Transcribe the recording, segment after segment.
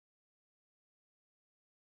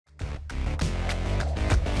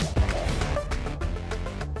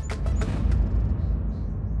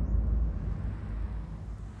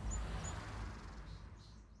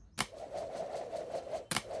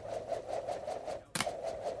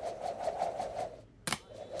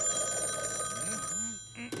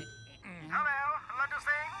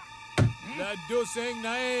लड्डू सिंह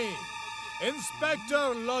नहीं,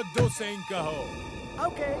 इंस्पेक्टर लड्डू सिंह कहो।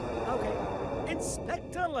 Okay,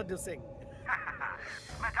 inspector Laddu Singh.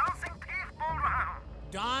 मैं डांसिंग थीफ बोल रहा हूँ।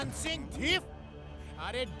 Dancing thief?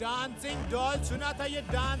 अरे डांसिंग डॉल सुना था, ये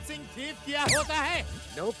डांसिंग थीफ क्या होता है?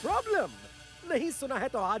 नो प्रॉब्लम, नहीं सुना है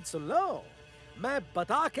तो आज सुन लो। मैं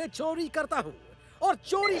बता के चोरी करता हूँ और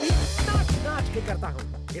चोरी भी नाच नाच के करता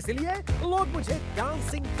हूँ, इसलिए लोग मुझे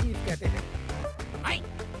डांसिंग थीफ कहते हैं।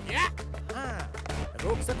 क्या? हाँ,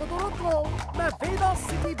 रोक सको तो रोक लो। मैं वेदास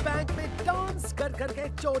सिटी बैंक में डांस कर करके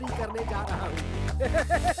चोरी करने जा रहा हूँ।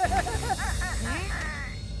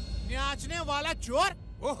 नाचने वाला चोर?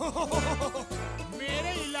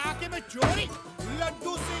 मेरे इलाके में चोरी?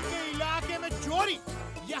 लड्डू सिंह के इलाके में चोरी?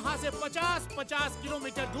 यहाँ से 50-50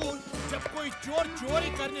 किलोमीटर दूर जब कोई चोर चोरी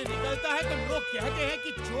करने निकलता है तो लोग कहते हैं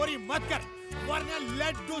कि चोरी मत कर वरना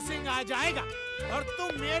लड्डू सिंह आ जाएगा। और तुम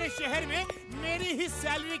मेरे शहर में मेरी ही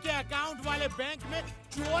सैलरी के अकाउंट वाले बैंक में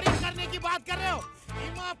चोरी करने की बात कर रहे हो?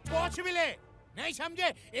 इम्पॉसिबल है, नहीं समझे?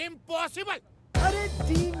 इम्पॉसिबल। अरे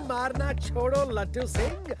टीम मारना छोड़ो लड्डू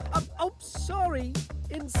सिंह। अब सॉरी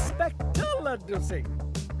इंस्पेक्टर लड्डू सिंह।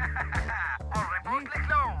 और रिपोर्ट लिख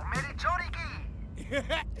लो मेरी चोरी की।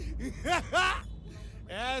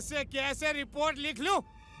 ऐसे कैसे रिपोर्ट लिख लूं?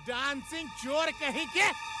 डांसिंग चोर कहीं के?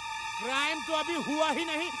 क्राइम तो अभी हुआ ही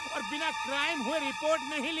नहीं और बिना क्राइम हुए रिपोर्ट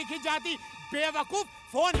नहीं लिखी जाती। बेवकूफ,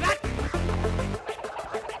 फोन रख।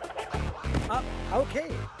 ओके,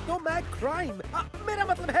 तो मैं क्राइम, मेरा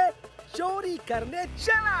मतलब है चोरी करने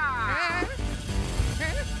चला।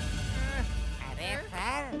 अरे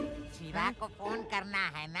सर, शिवा को फोन करना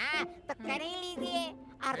है ना तो कर ही लीजिए।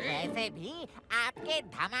 और वैसे भी आपके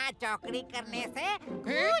धमा चौकड़ी करने से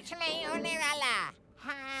कुछ नहीं होने वाला।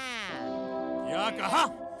 हाँ। क्या कहा?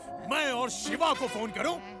 मैं और शिवा को फोन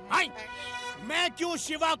करूं? मैं क्यों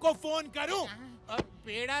शिवा को फोन करूं?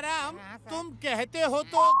 पेड़ा राम, तुम कहते हो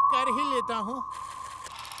तो कर ही लेता हूं।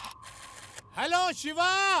 हेलो शिवा।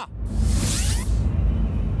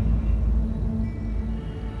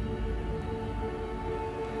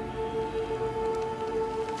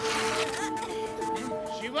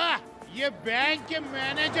 शिवा, ये बैंक के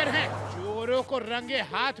मैनेजर हैं। चोरों को रंगे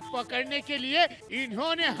हाथ पकड़ने के लिए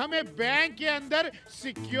इन्होंने हमें बैंक के अंदर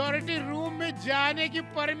सिक्योरिटी रूम में जाने की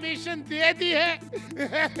परमिशन दे दी है।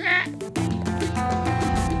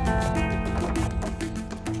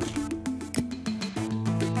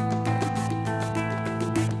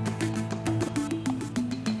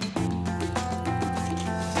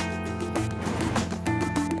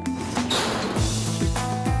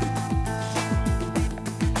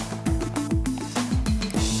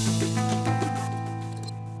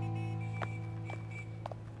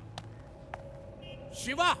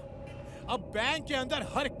 शिवा, अब बैंक के अंदर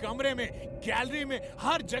हर कमरे में, गैलरी में,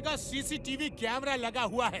 हर जगह सीसीटीवी कैमरा लगा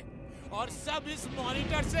हुआ है और सब इस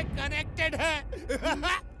मॉनिटर से कनेक्टेड है।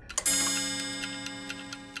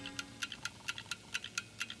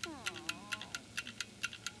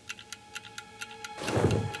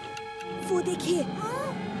 वो देखिए,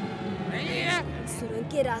 नहीं है।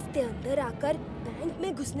 सुरंग के रास्ते अंदर आकर बैंक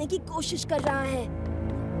में घुसने की कोशिश कर रहा है।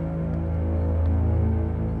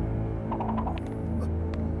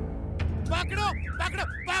 पकड़ो, पकड़ो,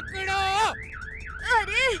 पकड़ो!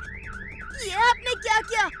 अरे, ये आपने क्या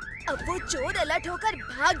किया? अब वो चोर अलर्ट होकर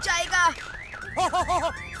भाग जाएगा।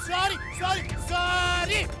 Sorry, sorry,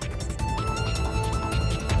 sorry.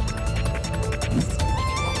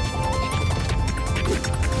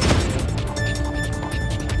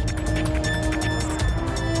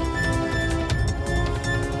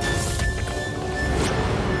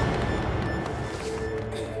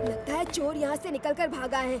 लगता है चोर यहाँ से निकलकर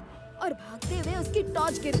भागा है और भागते हुए उसकी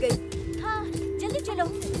टॉर्च गिर गई। हाँ, जल्दी चलो,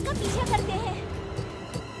 इसका पीछा करते हैं।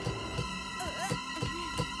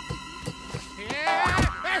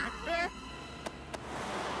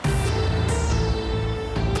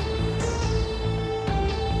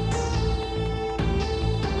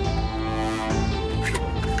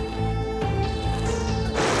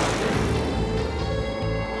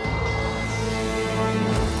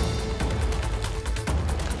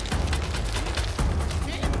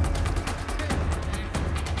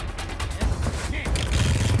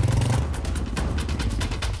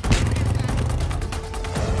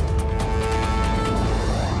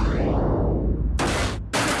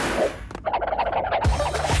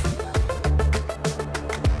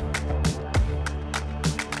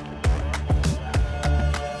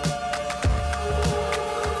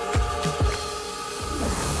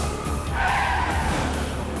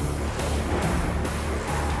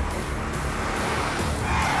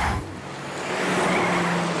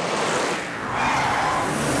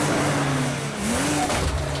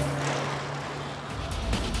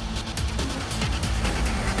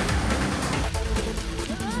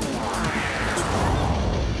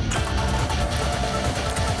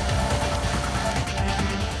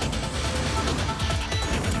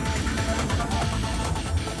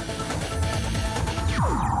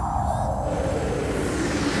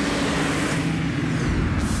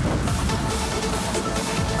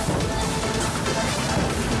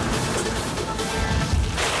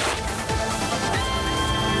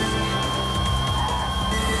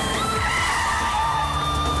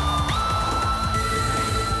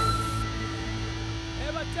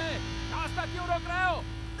 गए, रास्ता क्यों रोक रहे हो?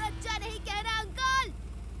 बच्चा नहीं कह रहा अंकल।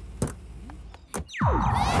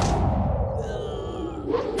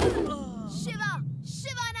 शिवा,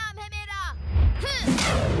 शिवा नाम है मेरा।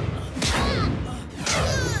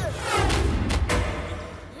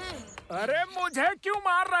 अरे मुझे क्यों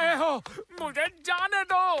मार रहे हो? मुझे जाने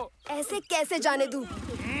दो। ऐसे कैसे जाने दूं?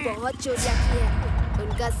 बहुत चोरियां की है,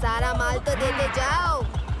 उनका सारा माल तो देते जाओ।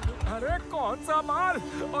 अरे कौन सा माल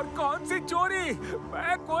और कौन सी चोरी?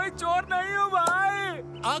 मैं कोई चोर नहीं हूँ भाई।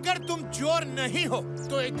 अगर तुम चोर नहीं हो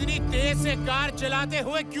तो इतनी तेज से कार चलाते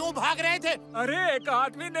हुए क्यों भाग रहे थे? अरे एक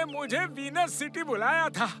आदमी ने मुझे वीनस सिटी बुलाया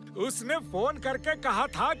था। उसने फोन करके कहा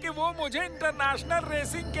था कि वो मुझे इंटरनेशनल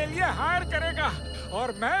रेसिंग के लिए हायर करेगा और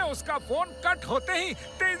मैं उसका फोन कट होते ही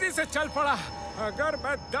तेजी से चल पड़ा। अगर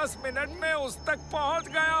मैं 10 मिनट में उस तक पहुंच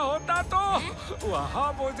गया होता तो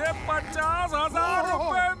वहाँ मुझे 50,000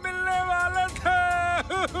 रुपए मिलने वाले थे।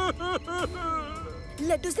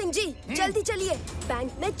 लड्डू सिंह जी, जल्दी चलिए,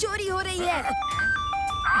 बैंक में चोरी हो रही है।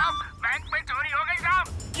 बैंक में चोरी हो गई साहब।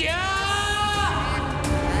 क्या?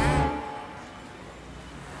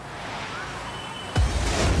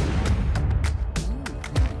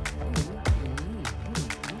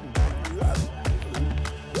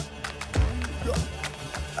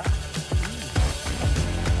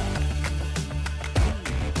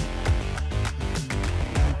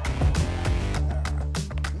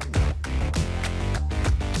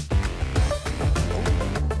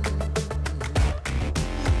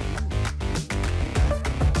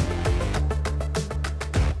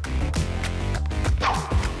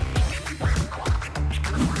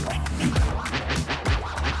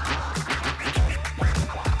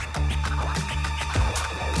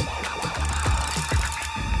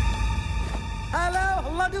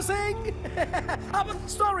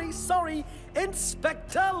 सॉरी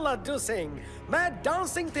इंस्पेक्टर लड्डू सिंह, मैं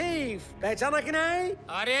डांसिंग थीफ, पहचाना कि नहीं?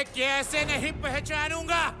 अरे कैसे नहीं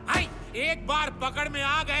पहचानूंगा? हाय, एक बार पकड़ में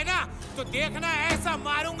आ गए ना तो देखना ऐसा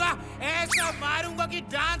मारूंगा कि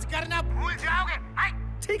डांस करना भूल जाओगे। हाय।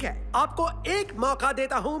 ठीक है, आपको एक मौका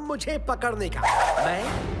देता हूँ मुझे पकड़ने का। मैं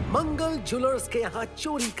मंगल ज्वेलर्स के यहाँ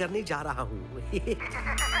चोरी करने जा रहा हूँ।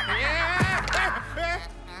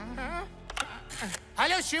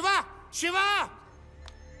 हेलो शिवा, शिवा!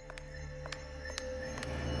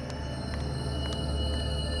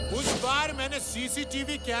 उस बार मैंने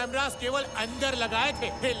सीसीटीवी कैमरास केवल अंदर लगाए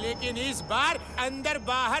थे, लेकिन इस बार अंदर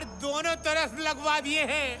बाहर दोनों तरफ लगवा दिए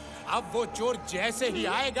हैं। अब वो चोर जैसे ही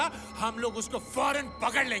आएगा हम लोग उसको फौरन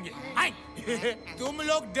पकड़ लेंगे। तुम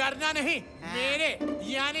लोग डरना नहीं, मेरे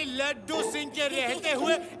यानी लड्डू सिंह के रहते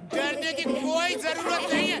हुए डरने की कोई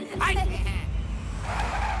जरूरत नहीं है।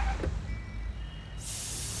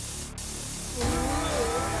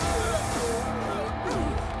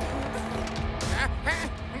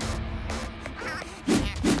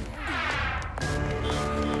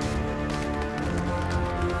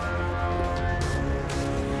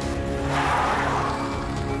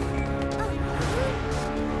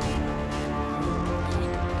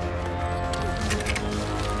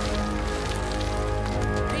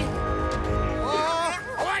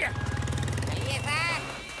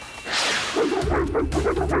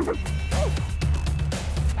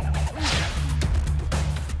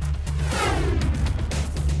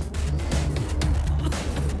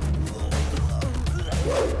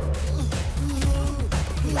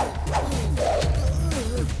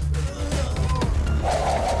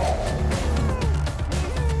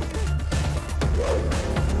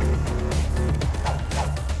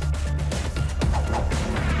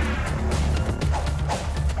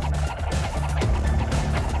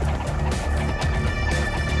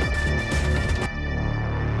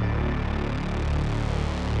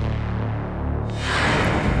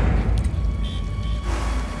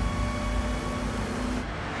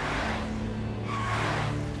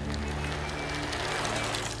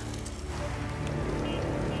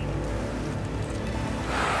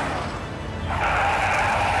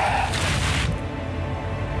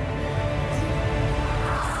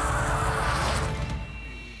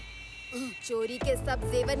 चोरी के सब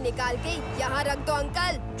जेवर निकाल के यहाँ रख दो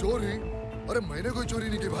अंकल। चोरी? अरे मैंने कोई चोरी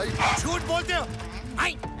नहीं की भाई। झूठ बोलते हो?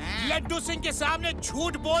 आई, लड्डू सिंह के सामने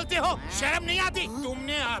झूठ बोलते हो? शर्म नहीं आती?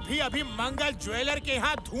 तुमने अभी अभी मंगल ज्वेलर के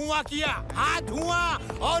यहाँ धुआं किया। हाँ,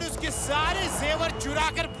 धुआं, और उसके सारे जेवर चुरा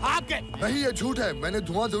कर भाग गए। नहीं, ये झूठ है। मैंने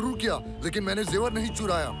धुआं जरूर किया, लेकिन मैंने जेवर नहीं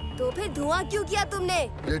चुराया। तो फिर धुआं क्यों किया तुमने?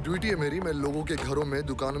 ये ड्यूटी है मेरी। मैं लोगों के घरों में,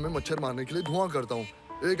 दुकानों में मच्छर मारने के लिए धुआं करता हूँ।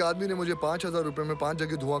 एक आदमी ने मुझे 5,000 रुपए में 5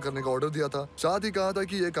 जगह धुआं करने का ऑर्डर दिया था। साथ ही कहा था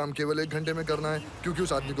कि ये काम केवल 1 घंटे में करना है, क्योंकि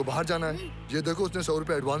उस आदमी को बाहर जाना है। ये देखो, उसने 100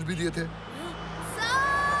 रुपए एडवांस भी दिए थे।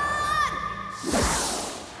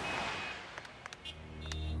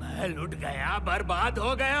 मैं लुट गया, बर्बाद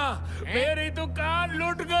हो गया, मेरी दुकान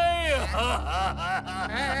लुट गई।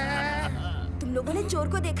 तुम लोगों ने चोर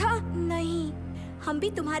को देखा? नहीं, हम भी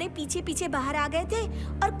तुम्हारे पीछे पीछे बाहर आ गए थे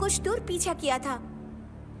और कुछ दूर पीछा किया था।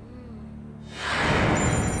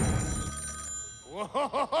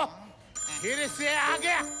 फिर से आ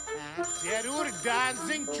गया, जरूर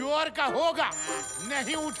डांसिंग चोर का होगा।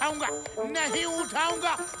 नहीं उठाऊंगा, नहीं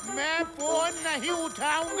उठाऊंगा, मैं फोन नहीं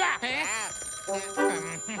उठाऊंगा।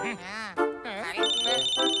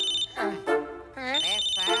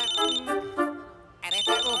 अरे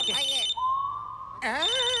सर उठाइए।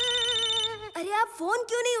 अरे आप फोन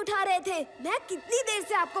क्यों नहीं उठा रहे थे? मैं कितनी देर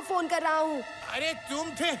से आपको फोन कर रहा हूँ। अरे तुम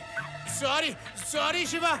थे? सॉरी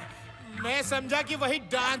शिवा, मैं समझा कि वही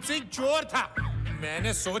डांसिंग चोर था।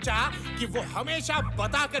 मैंने सोचा कि वो हमेशा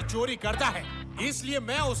बताकर चोरी करता है, इसलिए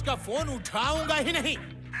मैं उसका फोन उठाऊंगा ही नहीं।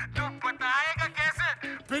 तू बताएगा कैसे?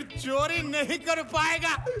 फिर चोरी नहीं कर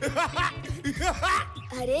पाएगा।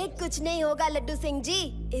 अरे कुछ नहीं होगा लड्डू सिंह जी,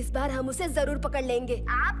 इस बार हम उसे जरूर पकड़ लेंगे।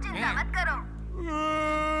 आप चिंता मत करो।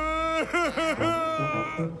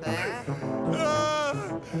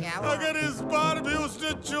 अगर इस बार भी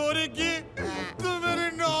उसने चोरी की तो मेरी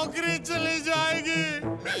नौकरी चली जाएगी,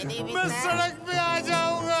 मैं सड़क पे आ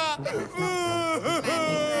जाऊंगा।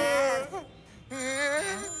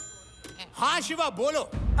 हाँ शिवा बोलो।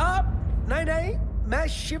 अब नहीं, मैं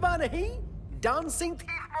शिवा नहीं, डांसिंग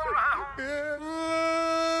थीफ बोल रहा हूँ।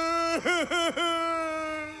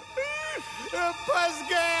 फंस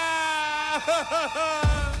गया।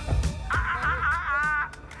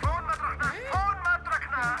 फोन मत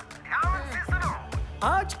रखना, ध्यान से सुनो।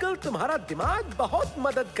 आजकल तुम्हारा दिमाग बहुत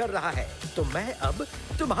मदद कर रहा है, तो मैं अब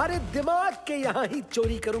तुम्हारे दिमाग के यहाँ ही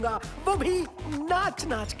चोरी करूंगा, वो भी नाच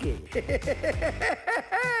नाच के।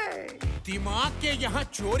 दिमाग के यहाँ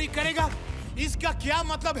चोरी करेगा? इसका क्या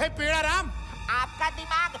मतलब है पेड़ाराम? आपका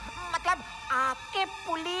दिमाग मतलब आपके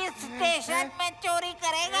पुलिस स्टेशन में चोरी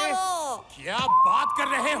करेगा वो। क्या बात कर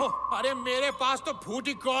रहे हो? अरे मेरे पास तो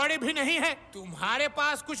फूटी कौड़ी भी नहीं है, तुम्हारे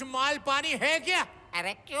पास कुछ माल पानी है क्या?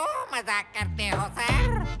 अरे क्यों मजाक करते हो सर?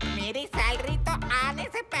 मेरी सैलरी तो आने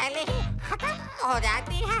से पहले ही खत्म हो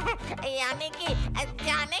जाती है, यानी कि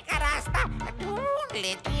जाने का रास्ता ढूंढ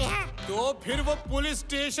लेती है। तो फिर वो पुलिस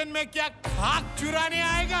स्टेशन में क्या खाक चुराने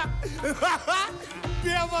आएगा?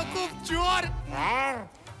 बेवकूफ चोर। सर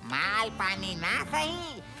माल पानी ना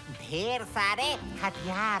सही, ढेर सारे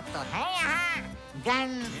हथियार तो है यहाँ।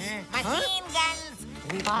 Guns, machine guns,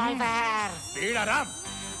 revolver. पेड़ाराम,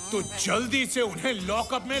 तो जल्दी से उन्हें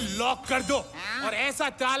लॉकअप में लॉक कर दो और ऐसा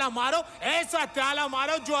ताला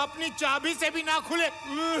मारो जो अपनी चाबी से भी ना खुले।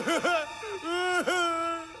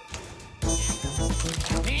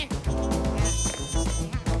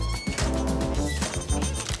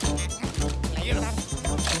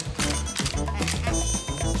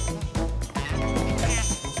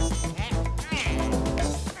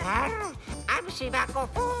 अब शिवा को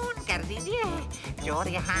फोन कर दीजिए, चोर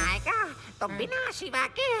यहाँ आएगा तो बिना शिवा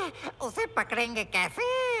के उसे पकड़ेंगे कैसे?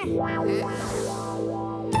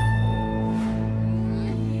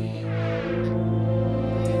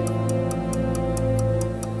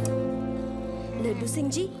 लड्डू सिंह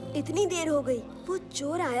जी, इतनी देर हो गई, वो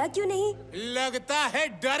चोर आया क्यों नहीं? लगता है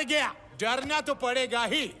डर गया। डरना तो पड़ेगा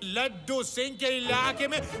ही, लड्डू सिंह के इलाके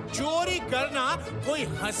में चोरी करना कोई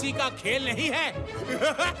हंसी का खेल नहीं है।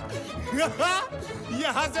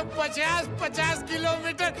 यहाँ से 50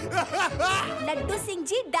 किलोमीटर। लड्डू सिंह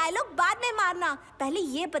जी, डायलॉग बाद में मारना, पहले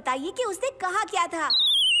ये बताइए कि उसने कहा क्या था?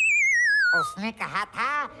 उसने कहा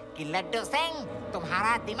था कि लड्डू सिंह,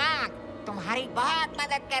 तुम्हारा दिमाग तुम्हारी बहुत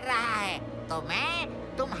मदद कर रहा है, तो मैं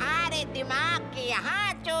तुम्हारे दिमाग के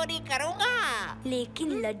यहाँ चोरी करूँगा।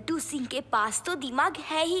 लेकिन लड्डू सिंह के पास तो दिमाग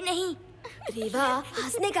है ही नहीं। रेवा,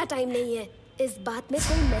 हंसने का टाइम नहीं है, इस बात में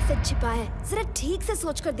कोई मैसेज छिपा है, जरा ठीक से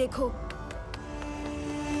सोच कर देखो।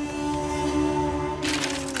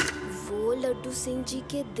 वो लड्डू सिंह जी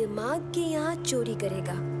के दिमाग के यहाँ चोरी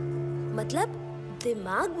करेगा, मतलब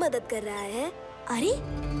दिमाग मदद कर रहा है। अरे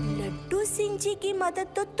लड्डू सिंह जी की मदद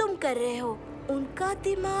तो तुम कर रहे हो, उनका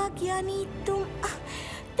दिमाग यानी तुम,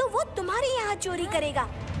 तो वो तुम्हारे यहाँ चोरी करेगा।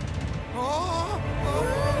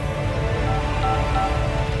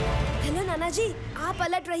 हेलो नाना जी, आप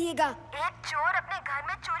अलर्ट रहिएगा, एक चोर अपने घर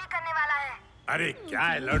में चोरी करने वाला है। अरे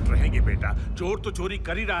क्या अलर्ट रहेंगे बेटा, चोर तो चोरी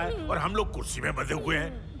कर ही रहा है और हम लोग कुर्सी में बंधे हुए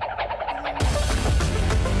हैं।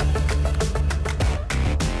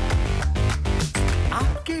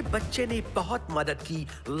 आपके बच्चे ने बहुत मदद की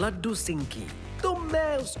लड्डू सिंह की, तो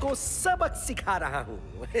मैं उसको सबक सिखा रहा हूँ।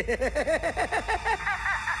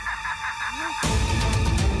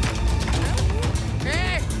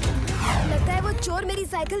 लगता है वो चोर मेरी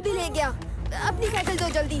साइकिल भी ले गया। अपनी साइकिल दो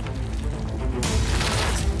जल्दी।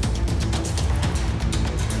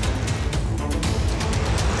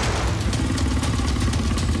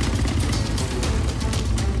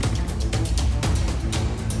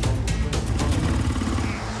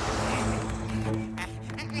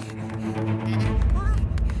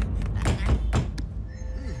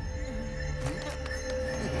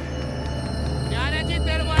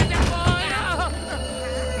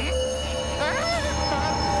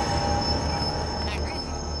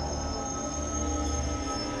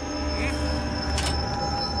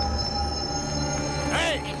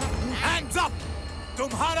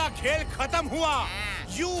 तुम्हारा खेल खत्म हुआ।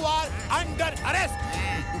 You are under arrest.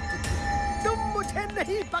 तुम मुझे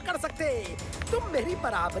नहीं पकड़ सकते, तुम मेरी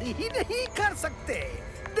बराबरी ही नहीं कर सकते।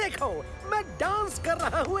 देखो, मैं डांस कर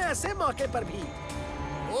रहा हूँ ऐसे मौके पर भी।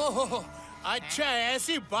 ओहो, अच्छा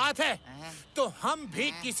ऐसी बात है, तो हम भी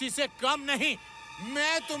किसी से कम नहीं।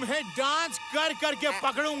 मैं तुम्हें डांस कर करके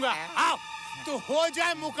पकड़ूंगा। आओ, तो हो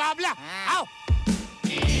जाए मुकाबला। आओ।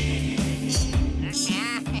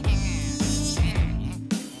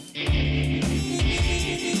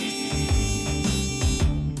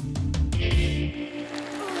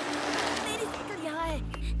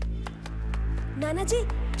 नाना जी,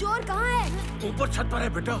 चोर कहाँ है? ऊपर छत पर है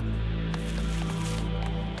बेटा।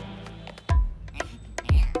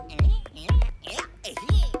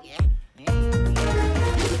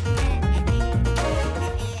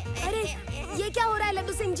 अरे, ये क्या हो रहा है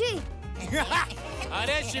लड्डू सिंह जी?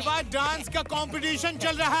 अरे शिवा, डांस का कंपटीशन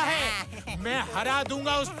चल रहा है। मैं हरा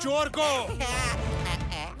दूंगा उस चोर को।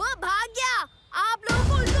 वो भाग गया, आप लोगों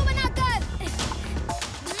को उल्लू बनाकर।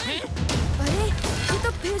 अरे, ये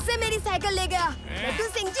तो फिर से मेरी साइकिल ले गया। लड्डू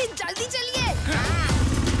सिंह जी, जल्दी चलिए।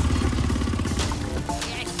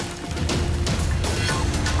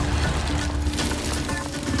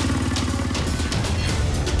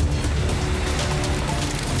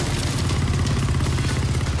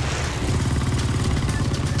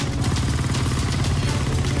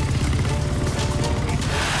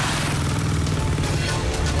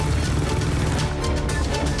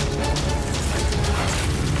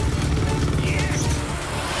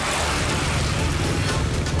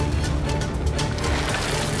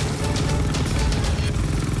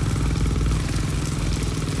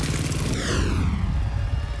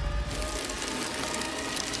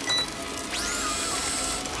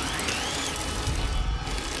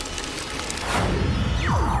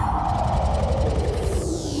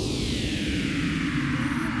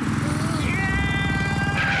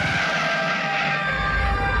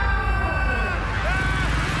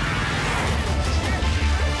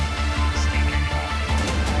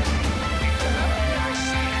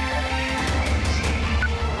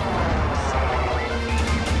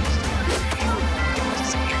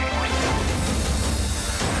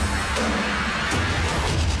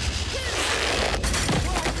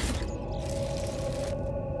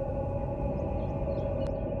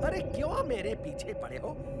 मेरे पीछे पड़े हो?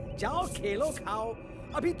 जाओ खेलो खाओ,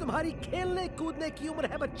 अभी तुम्हारी खेलने कूदने की उम्र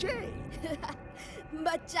है बच्चे।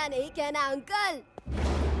 बच्चा नहीं कहना अंकल।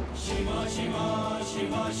 शिवा शिवा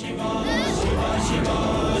शिवा शिवा शिवा शिवा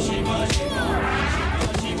शिवा शिवा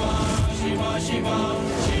शिवा शिवा शिवा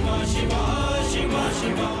शिवा शिवा शिवा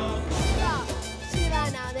शिवा। शिवा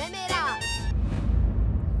नाम है मेरा।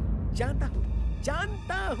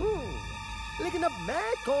 जानता हूँ, लेकिन अब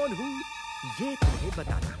मैं कौन हूँ ये तुम्हें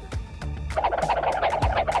बताता हूँ।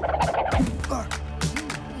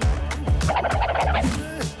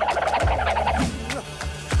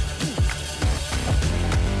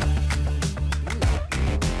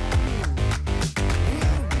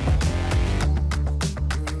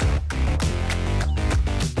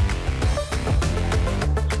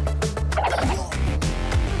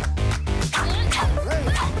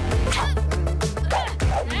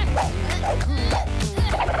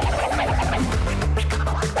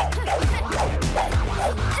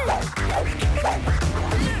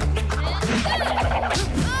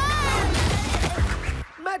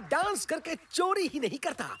 करके चोरी ही नहीं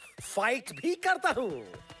करता, फाइट भी करता हूँ।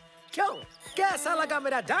 क्यों, कैसा लगा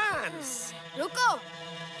मेरा डांस? रुको,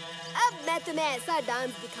 अब मैं तुम्हें ऐसा डांस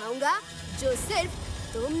दिखाऊंगा जो सिर्फ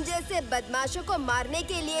तुम जैसे बदमाशों को मारने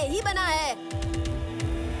के लिए ही बना है।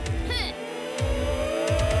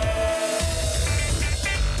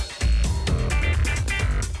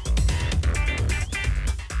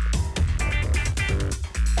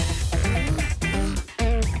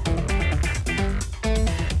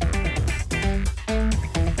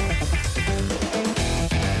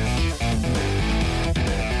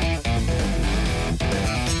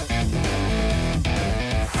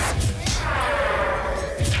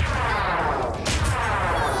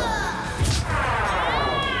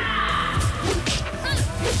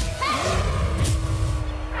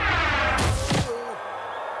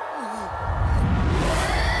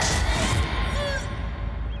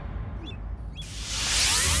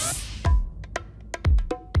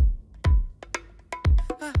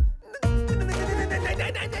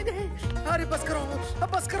 अरे बस करो,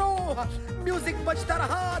 बस करो। म्यूजिक बजता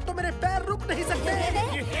रहा तो मेरे पैर रुक नहीं सकते।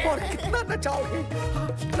 और कितना नचाओगे?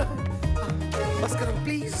 बस करो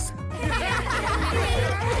प्लीज।